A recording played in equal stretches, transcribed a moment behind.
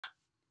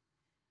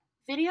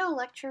Video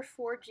Lecture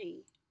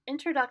 4G,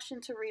 Introduction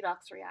to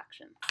Redox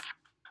Reactions.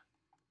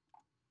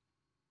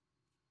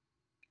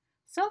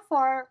 So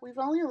far, we've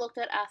only looked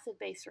at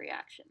acid-base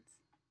reactions.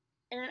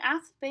 In an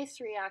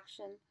acid-base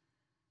reaction,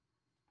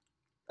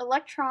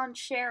 electron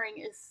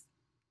sharing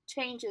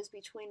changes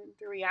between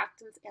the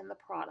reactants and the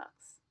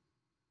products.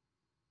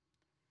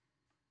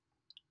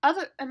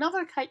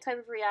 Another type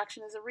of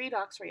reaction is a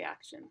redox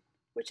reaction,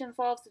 which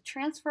involves the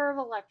transfer of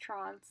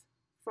electrons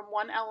from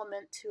one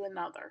element to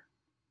another.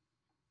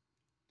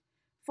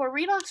 For a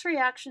redox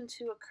reaction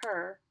to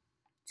occur,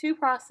 two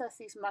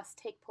processes must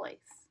take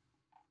place.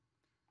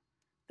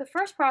 The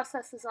first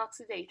process is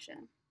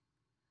oxidation.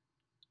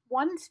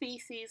 One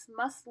species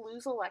must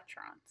lose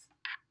electrons.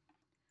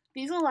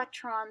 These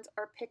electrons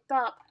are picked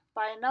up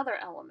by another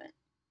element,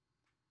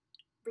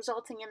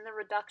 resulting in the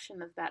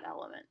reduction of that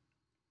element.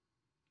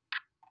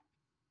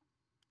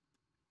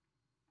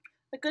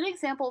 A good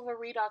example of a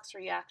redox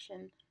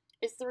reaction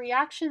is the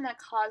reaction that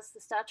caused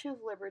the Statue of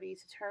Liberty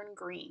to turn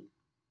green.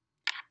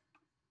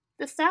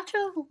 The Statue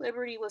of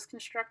Liberty was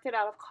constructed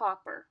out of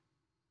copper.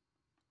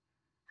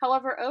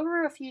 However,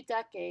 over a few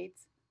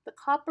decades, the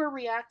copper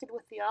reacted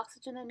with the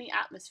oxygen in the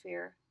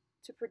atmosphere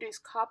to produce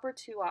copper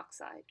 2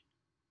 oxide.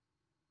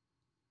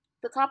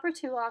 The copper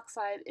 2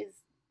 oxide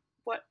is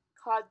what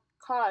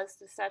caused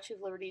the Statue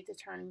of Liberty to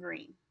turn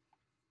green.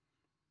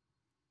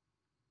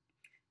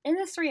 In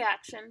this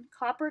reaction,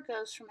 copper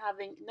goes from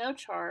having no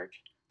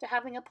charge to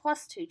having a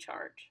 +2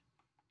 charge.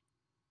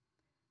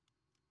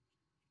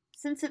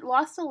 Since it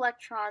lost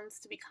electrons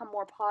to become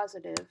more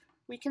positive,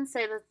 we can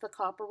say that the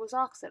copper was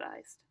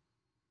oxidized.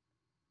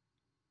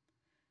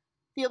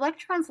 The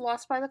electrons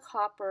lost by the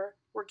copper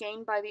were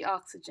gained by the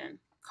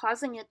oxygen,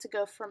 causing it to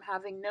go from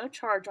having no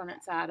charge on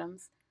its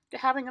atoms to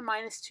having a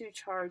 -2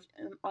 charge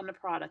on the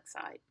product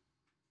side.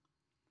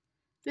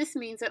 This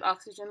means that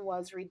oxygen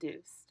was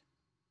reduced.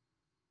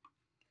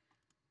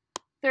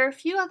 There are a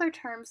few other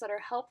terms that are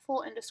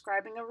helpful in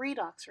describing a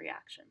redox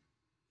reaction.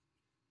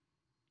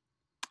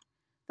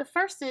 The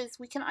first is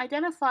we can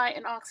identify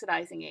an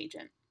oxidizing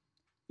agent.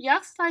 The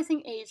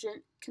oxidizing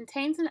agent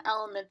contains an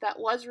element that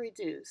was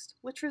reduced,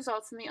 which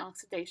results in the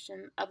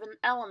oxidation of an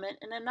element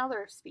in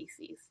another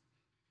species.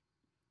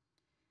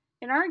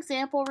 In our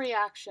example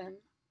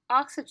reaction,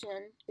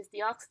 oxygen is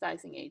the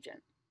oxidizing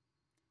agent.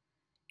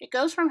 It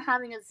goes from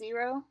having a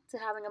 0 to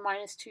having a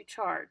 -2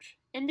 charge,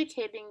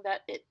 indicating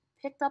that it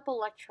picked up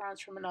electrons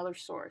from another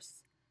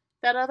source.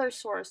 That other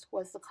source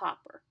was the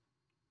copper.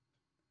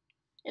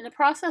 In the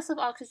process of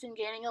oxygen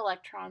gaining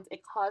electrons,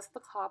 it caused the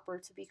copper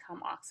to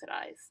become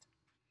oxidized.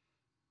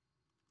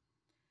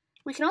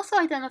 We can also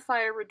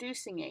identify a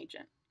reducing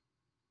agent.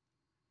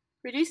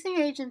 Reducing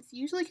agents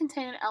usually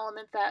contain an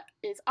element that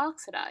is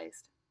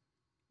oxidized,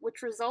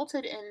 which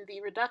resulted in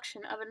the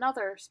reduction of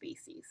another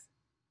species.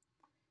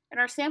 In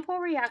our sample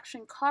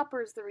reaction,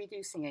 copper is the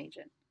reducing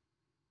agent.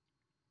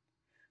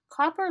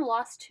 Copper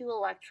lost 2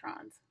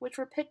 electrons, which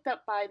were picked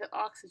up by the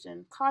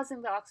oxygen,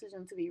 causing the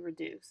oxygen to be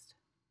reduced.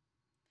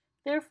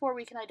 Therefore,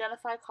 we can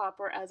identify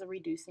copper as a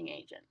reducing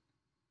agent.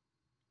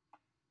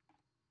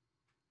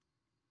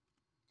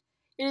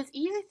 It is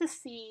easy to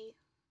see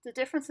the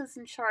differences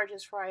in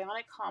charges for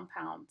ionic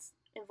compounds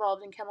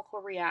involved in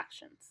chemical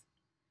reactions,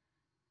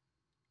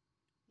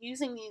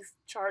 using these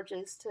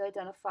charges to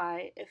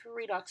identify if a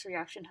redox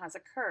reaction has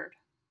occurred.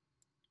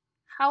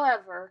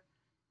 However,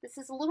 this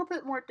is a little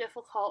bit more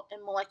difficult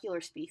in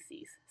molecular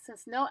species,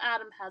 since no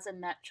atom has a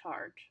net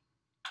charge.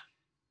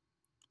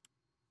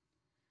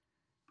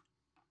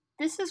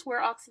 This is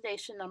where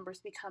oxidation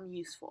numbers become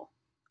useful.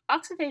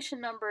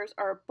 Oxidation numbers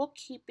are a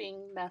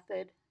bookkeeping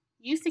method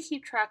used to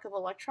keep track of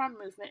electron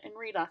movement in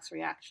redox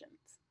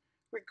reactions,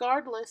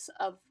 regardless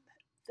of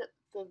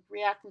the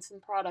reactants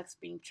and products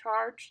being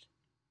charged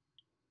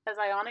as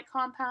ionic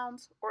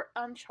compounds or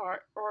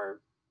uncharged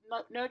or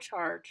no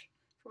charge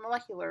for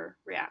molecular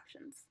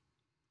reactions.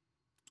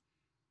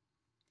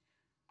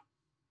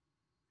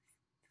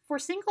 For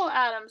single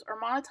atoms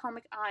or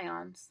monatomic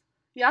ions,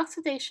 the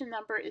oxidation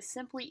number is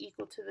simply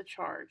equal to the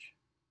charge.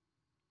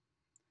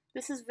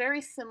 This is very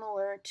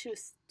similar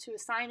to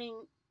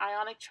assigning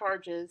ionic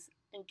charges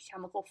in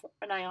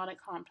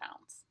ionic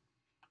compounds.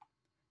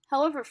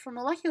 However, for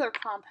molecular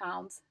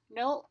compounds,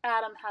 no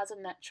atom has a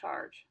net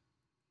charge.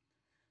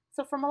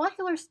 So for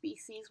molecular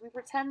species, we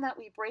pretend that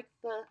we break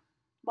the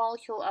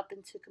molecule up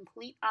into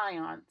complete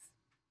ions.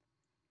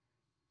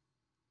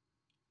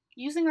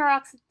 Using our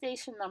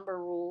oxidation number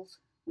rules,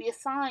 we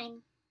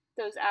assign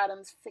those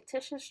atoms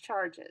fictitious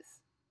charges.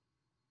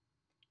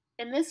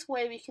 In this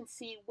way, we can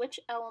see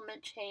which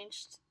element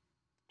changed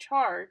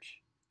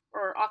charge,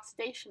 or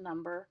oxidation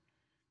number,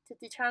 to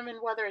determine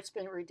whether it's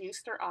been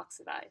reduced or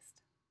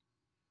oxidized.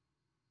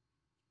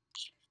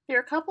 There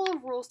are a couple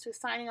of rules to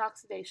assigning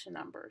oxidation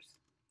numbers.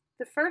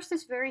 The first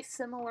is very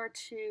similar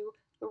to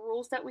the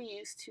rules that we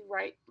use to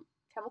write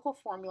chemical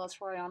formulas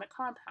for ionic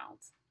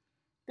compounds.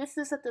 This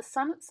is that the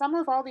sum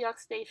of all the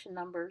oxidation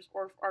numbers,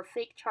 or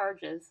fake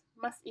charges,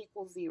 must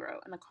equal 0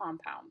 in a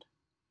compound.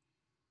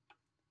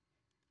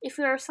 If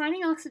we are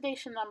assigning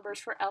oxidation numbers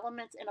for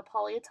elements in a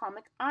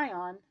polyatomic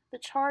ion, the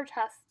charge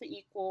has to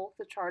equal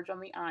the charge on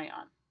the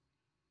ion,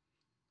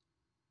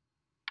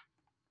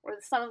 or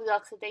the sum of the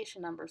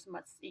oxidation numbers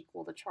must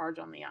equal the charge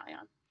on the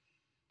ion.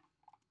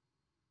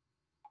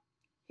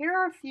 Here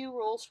are a few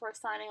rules for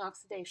assigning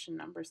oxidation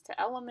numbers to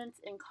elements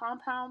in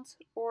compounds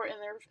or in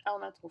their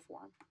elemental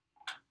form.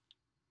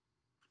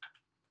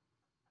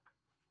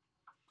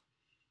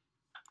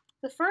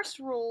 The first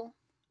rule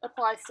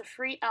applies to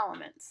free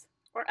elements,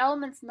 or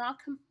atoms not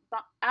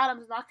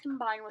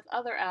combined with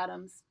other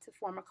atoms to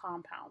form a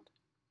compound.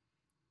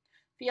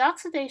 The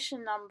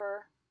oxidation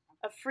number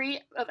of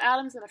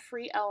atoms in a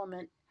free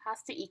element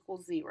has to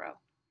equal 0,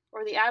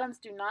 or the atoms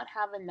do not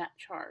have a net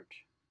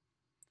charge.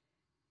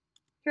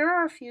 Here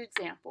are a few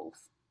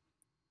examples.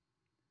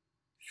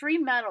 Free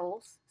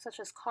metals,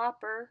 such as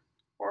copper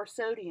or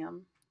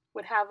sodium,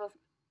 would have an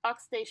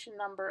oxidation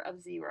number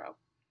of 0.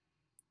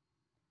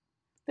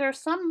 There are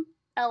some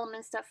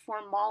elements that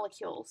form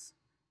molecules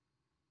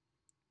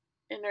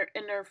in their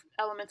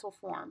elemental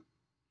form.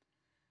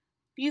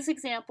 These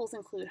examples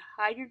include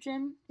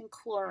hydrogen and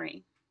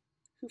chlorine,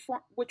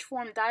 which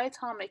form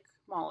diatomic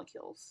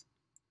molecules.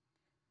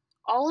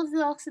 All of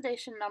the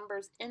oxidation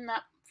numbers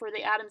for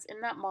the atoms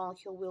in that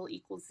molecule will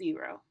equal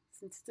 0,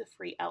 since it's a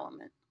free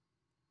element.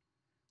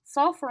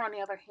 Sulfur, on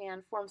the other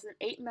hand, forms an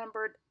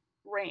 8-membered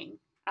ring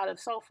out of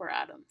sulfur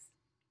atoms.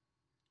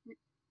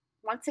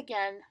 Once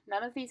again,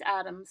 none of these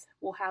atoms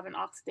will have an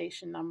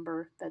oxidation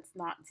number that's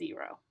not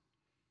 0.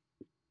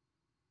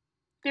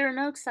 There are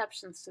no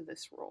exceptions to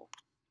this rule.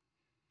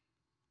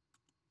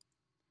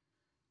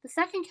 The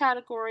second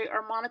category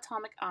are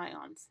monatomic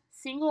ions,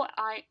 single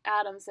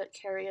atoms that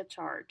carry a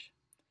charge.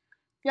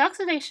 The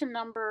oxidation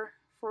number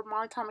for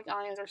monatomic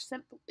ions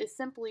is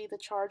simply the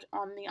charge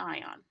on the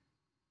ion.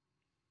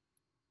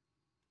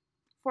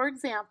 For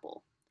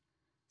example,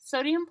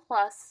 sodium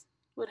plus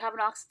would have an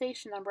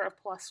oxidation number of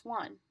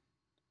 +1.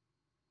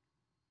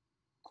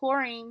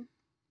 Chlorine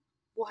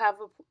will have,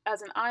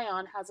 as an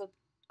ion, has an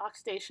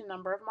oxidation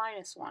number of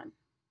 -1.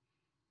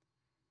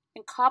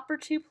 And copper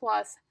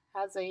 2+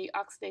 has an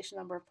oxidation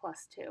number of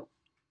 +2.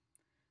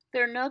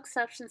 There are no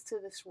exceptions to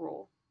this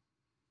rule.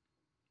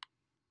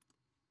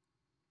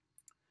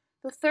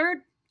 The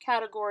third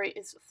category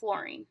is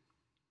fluorine.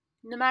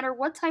 No matter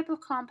what type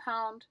of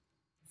compound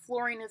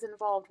fluorine is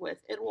involved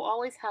with, it will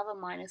always have a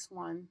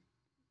 -1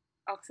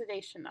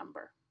 oxidation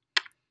number.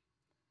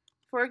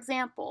 For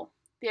example,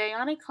 the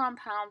ionic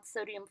compound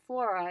sodium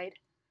fluoride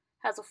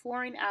has a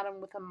fluorine atom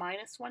with a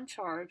 -1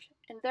 charge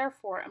and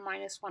therefore a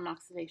 -1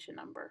 oxidation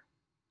number.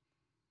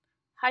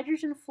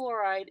 Hydrogen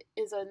fluoride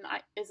is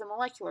a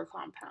molecular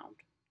compound.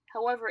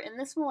 However, in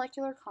this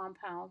molecular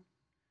compound,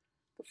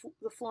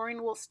 the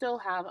fluorine will still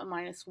have a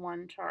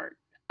 -1 charge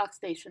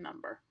oxidation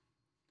number.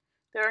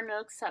 There are no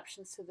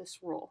exceptions to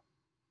this rule.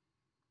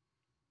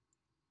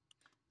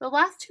 The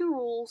last two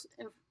rules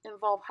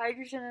involve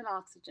hydrogen and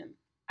oxygen,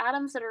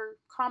 atoms that are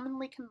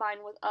commonly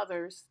combined with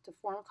others to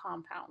form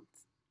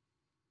compounds.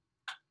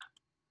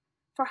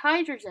 For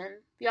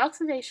hydrogen, the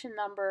oxidation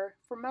number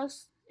for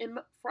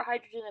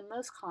hydrogen in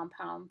most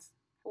compounds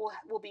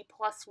will be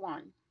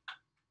 +1.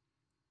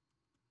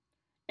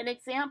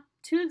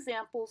 Two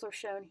examples are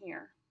shown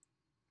here.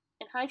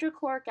 In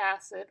hydrochloric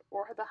acid,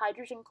 or the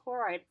hydrogen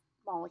chloride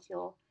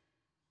molecule,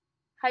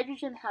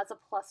 hydrogen has a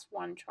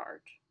 +1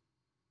 charge,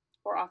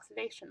 or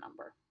oxidation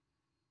number.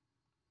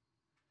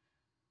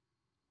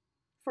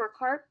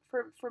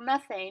 For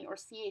methane, or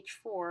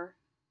CH4,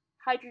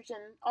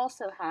 hydrogen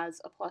also has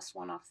a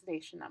 +1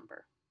 oxidation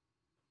number.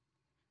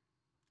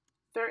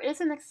 There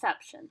is an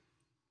exception.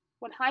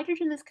 When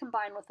hydrogen is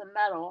combined with a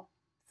metal,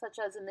 such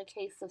as in the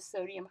case of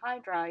sodium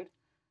hydride,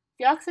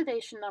 the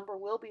oxidation number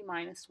will be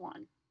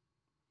 -1.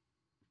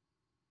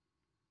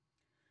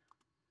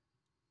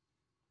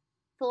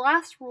 The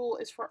last rule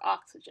is for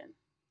oxygen.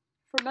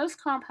 For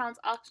most compounds,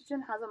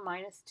 oxygen has a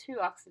 -2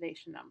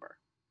 oxidation number.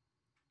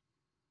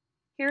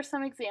 Here are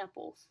some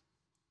examples.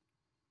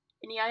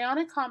 In the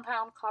ionic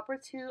compound copper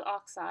 2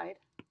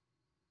 oxide,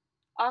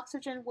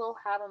 oxygen will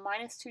have a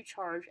 -2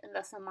 charge and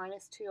thus a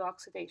 -2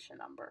 oxidation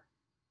number.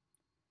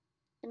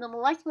 In the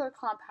molecular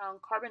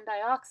compound carbon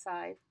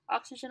dioxide,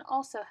 oxygen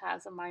also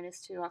has a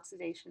 -2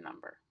 oxidation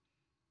number.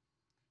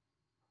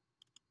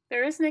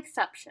 There is an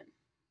exception.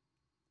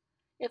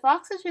 If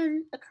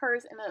oxygen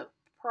occurs in a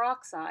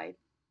peroxide,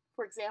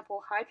 for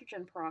example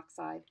hydrogen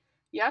peroxide,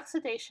 the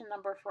oxidation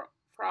number for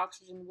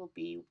oxygen will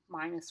be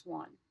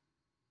 -1.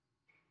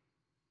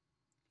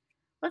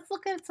 Let's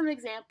look at some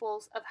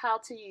examples of how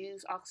to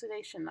use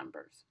oxidation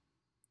numbers.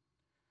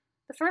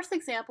 The first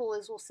example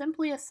is we'll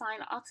simply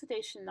assign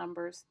oxidation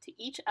numbers to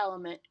each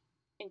element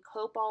in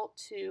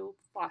cobalt-2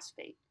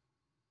 phosphate.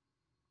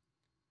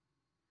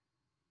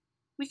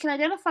 We can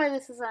identify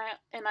this as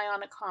an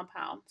ionic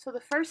compound, so the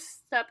first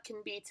step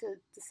can be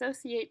to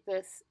dissociate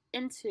this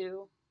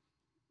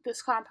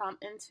compound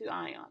into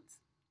ions.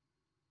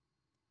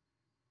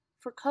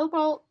 For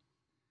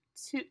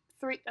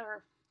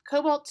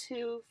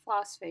cobalt-2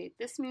 phosphate,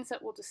 this means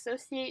that we'll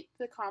dissociate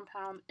the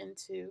compound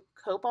into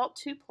cobalt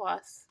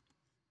 2+,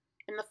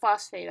 in the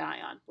phosphate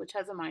ion, which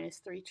has a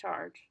 -3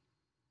 charge.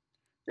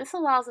 This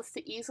allows us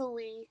to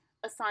easily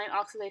assign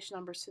oxidation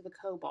numbers to the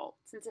cobalt.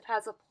 Since it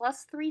has a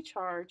 +3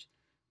 charge,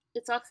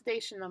 its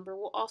oxidation number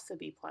will also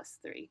be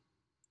 +3.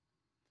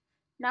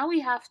 Now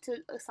we have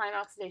to assign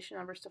oxidation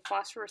numbers to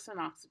phosphorus and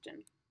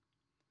oxygen.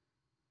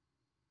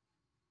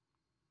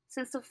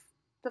 Since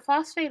the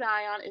phosphate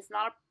ion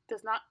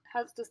does not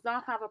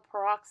have a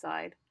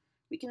peroxide,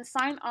 we can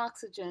assign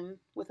oxygen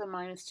with a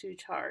 -2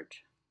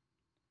 charge.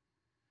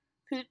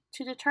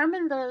 To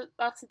determine the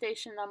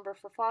oxidation number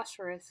for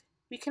phosphorus,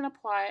 we can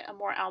apply a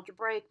more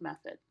algebraic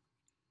method.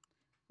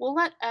 We'll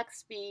let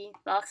X be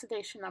the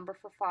oxidation number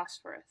for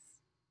phosphorus.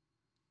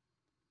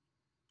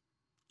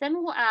 Then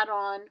we'll add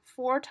on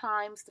 4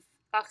 times the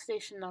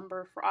oxidation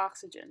number for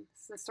oxygen,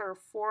 since there are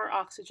 4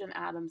 oxygen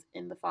atoms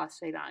in the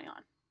phosphate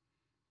ion.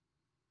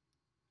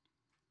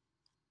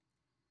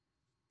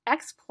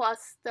 X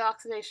plus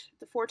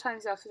the 4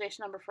 times the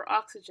oxidation number for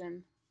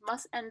oxygen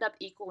must end up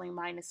equaling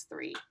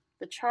 -3,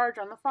 the charge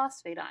on the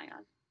phosphate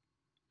ion.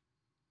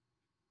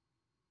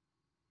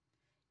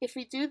 If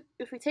we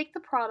take the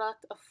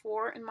product of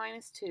 4 and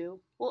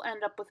 -2, we'll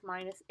end up with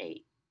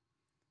 -8.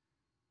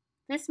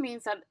 This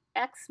means that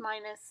X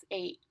minus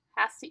 8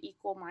 has to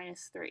equal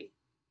 -3.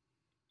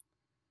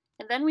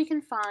 And then we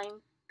can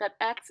find that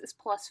X is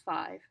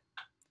 +5.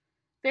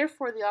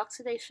 Therefore, the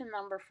oxidation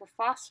number for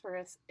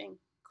phosphorus in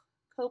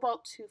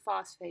cobalt-2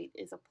 phosphate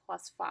is a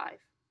 +5.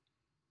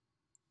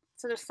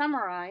 So to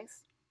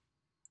summarize,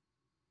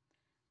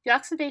 the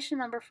oxidation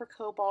number for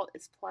cobalt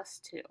is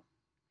 +2.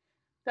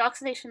 The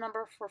oxidation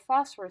number for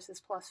phosphorus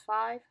is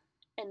 +5,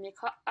 and the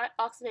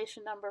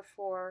oxidation number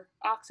for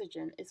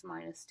oxygen is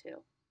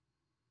 -2.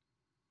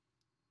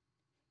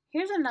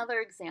 Here's another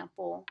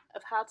example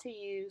of how to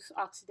use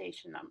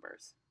oxidation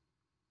numbers.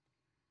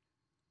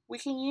 We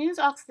can use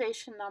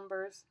oxidation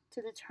numbers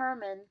to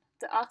determine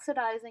the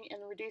oxidizing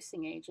and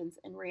reducing agents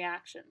in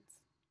reactions.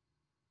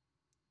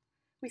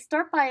 We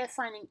start by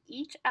assigning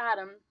each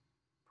atom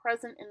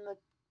present in the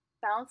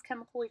balanced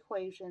chemical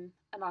equation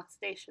an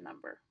oxidation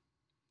number.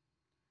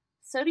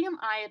 Sodium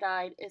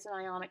iodide is an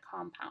ionic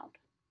compound.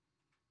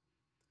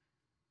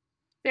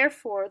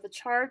 Therefore, the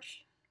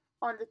charge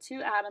on the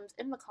 2 atoms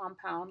in the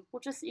compound will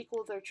just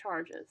equal their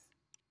charges.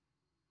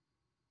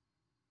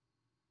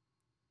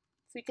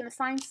 So we can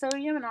assign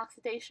sodium an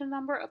oxidation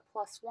number of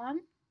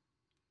 +1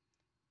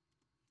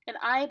 and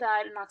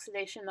iodide an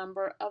oxidation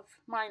number of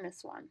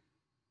 -1.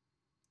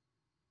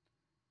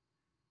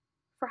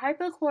 For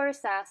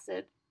hypochlorous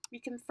acid, we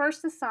can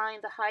first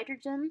assign the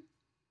hydrogen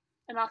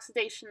an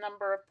oxidation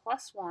number of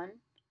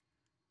 +1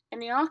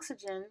 and the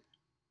oxygen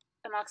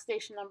an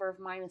oxidation number of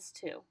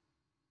 -2.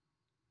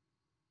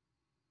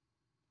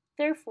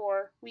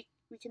 Therefore, we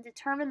can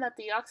determine that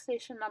the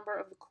oxidation number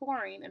of the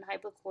chlorine in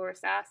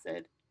hypochlorous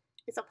acid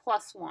is a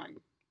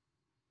 +1.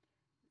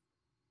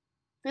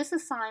 This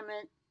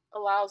assignment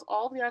allows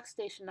all the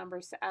oxidation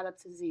numbers to add up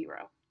to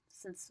 0,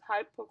 since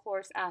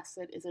hypochlorous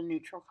acid is a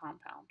neutral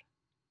compound.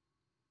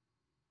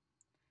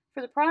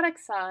 For the product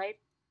side,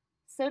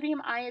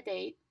 sodium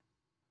iodate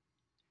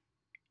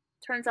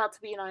turns out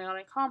to be an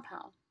ionic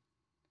compound.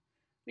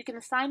 We can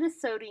assign the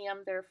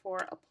sodium,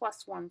 therefore, a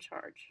 +1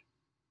 charge.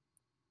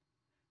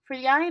 For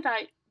the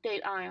iodate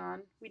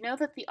ion, we know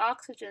that the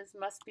oxygens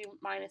must be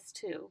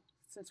 -2,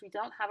 since we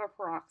don't have a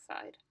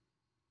peroxide.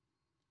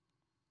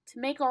 To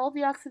make all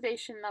the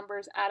oxidation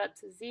numbers add up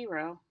to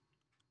 0,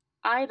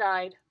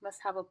 iodide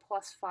must have a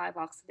 +5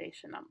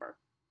 oxidation number.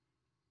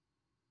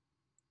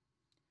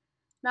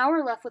 Now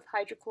we're left with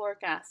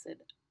hydrochloric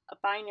acid, a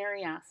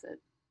binary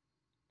acid.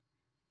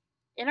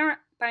 In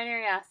our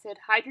binary acid,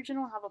 hydrogen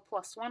will have a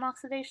 +1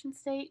 oxidation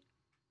state,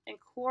 and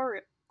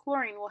chlorine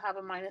will have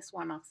a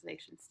 -1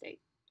 oxidation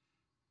state.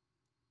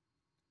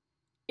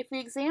 If we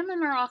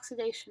examine our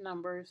oxidation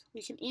numbers,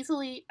 we can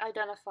easily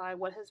identify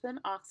what has been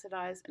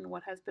oxidized and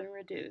what has been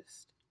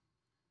reduced.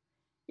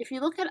 If you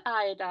look at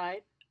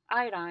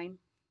iodine,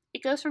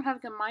 it goes from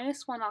having a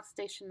 -1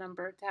 oxidation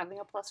number to having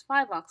a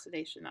 +5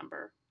 oxidation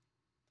number.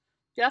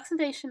 The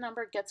oxidation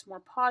number gets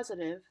more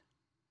positive,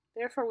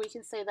 therefore we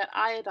can say that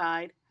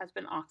iodide has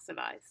been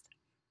oxidized.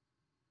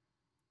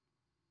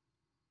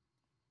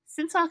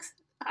 Since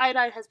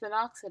iodide has been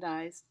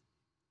oxidized,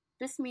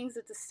 this means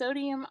that the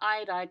sodium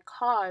iodide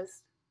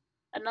caused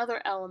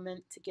another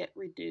element to get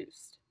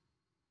reduced.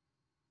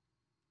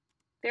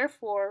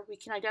 Therefore, we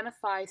can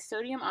identify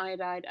sodium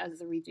iodide as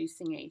the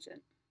reducing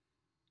agent.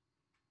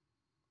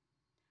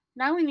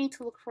 Now we need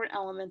to look for an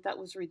element that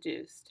was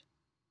reduced.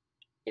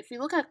 If we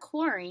look at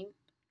chlorine,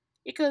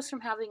 it goes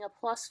from having a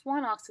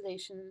 +1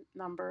 oxidation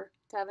number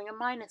to having a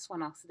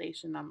 -1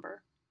 oxidation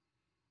number.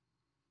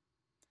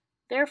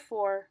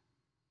 Therefore,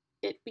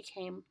 it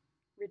became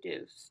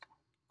reduced,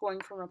 going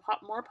from a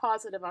more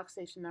positive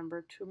oxidation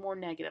number to a more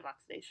negative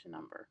oxidation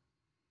number.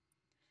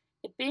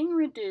 It being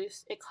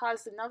reduced, it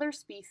caused another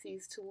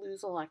species to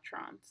lose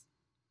electrons.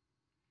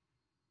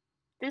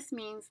 This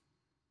means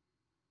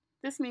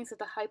that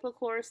the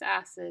hypochlorous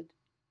acid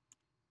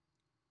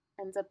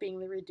ends up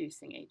being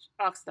the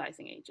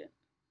oxidizing agent.